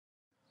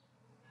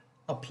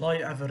Apply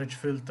average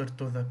filter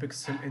to the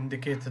pixel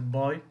indicated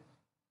by.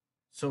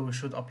 So we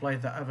should apply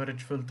the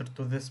average filter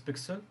to this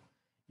pixel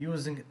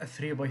using a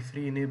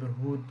 3x3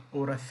 neighborhood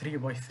or a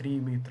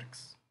 3x3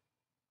 matrix.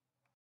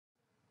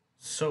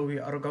 So we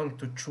are going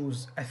to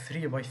choose a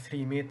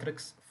 3x3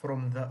 matrix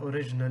from the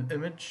original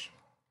image,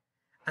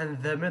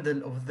 and the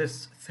middle of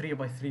this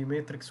 3x3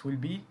 matrix will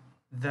be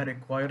the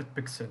required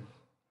pixel.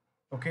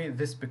 Okay,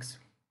 this pixel.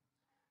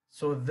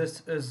 So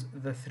this is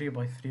the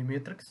 3x3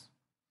 matrix.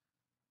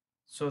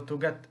 So to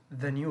get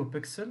the new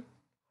pixel,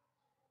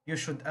 you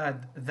should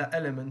add the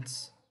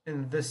elements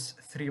in this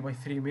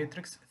 3x3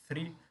 matrix: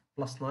 3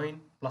 plus 9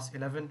 plus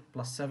 11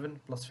 plus 7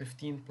 plus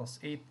 15 plus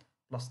 8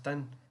 plus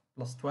 10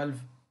 plus 12,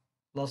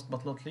 last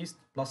but not least,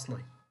 plus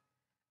 9.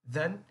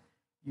 Then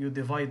you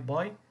divide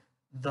by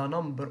the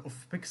number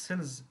of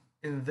pixels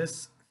in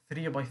this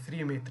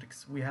 3x3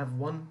 matrix. We have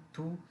 1,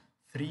 2,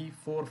 3,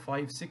 4,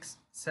 5, 6,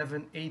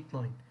 7, 8,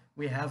 9.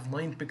 We have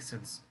 9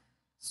 pixels.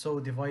 So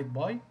divide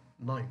by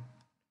 9.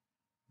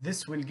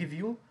 This will give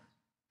you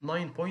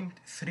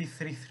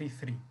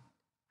 9.3333.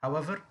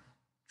 However,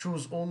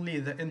 choose only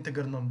the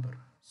integer number.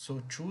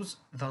 So choose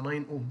the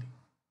 9 only.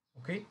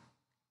 Okay?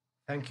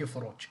 Thank you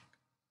for watching.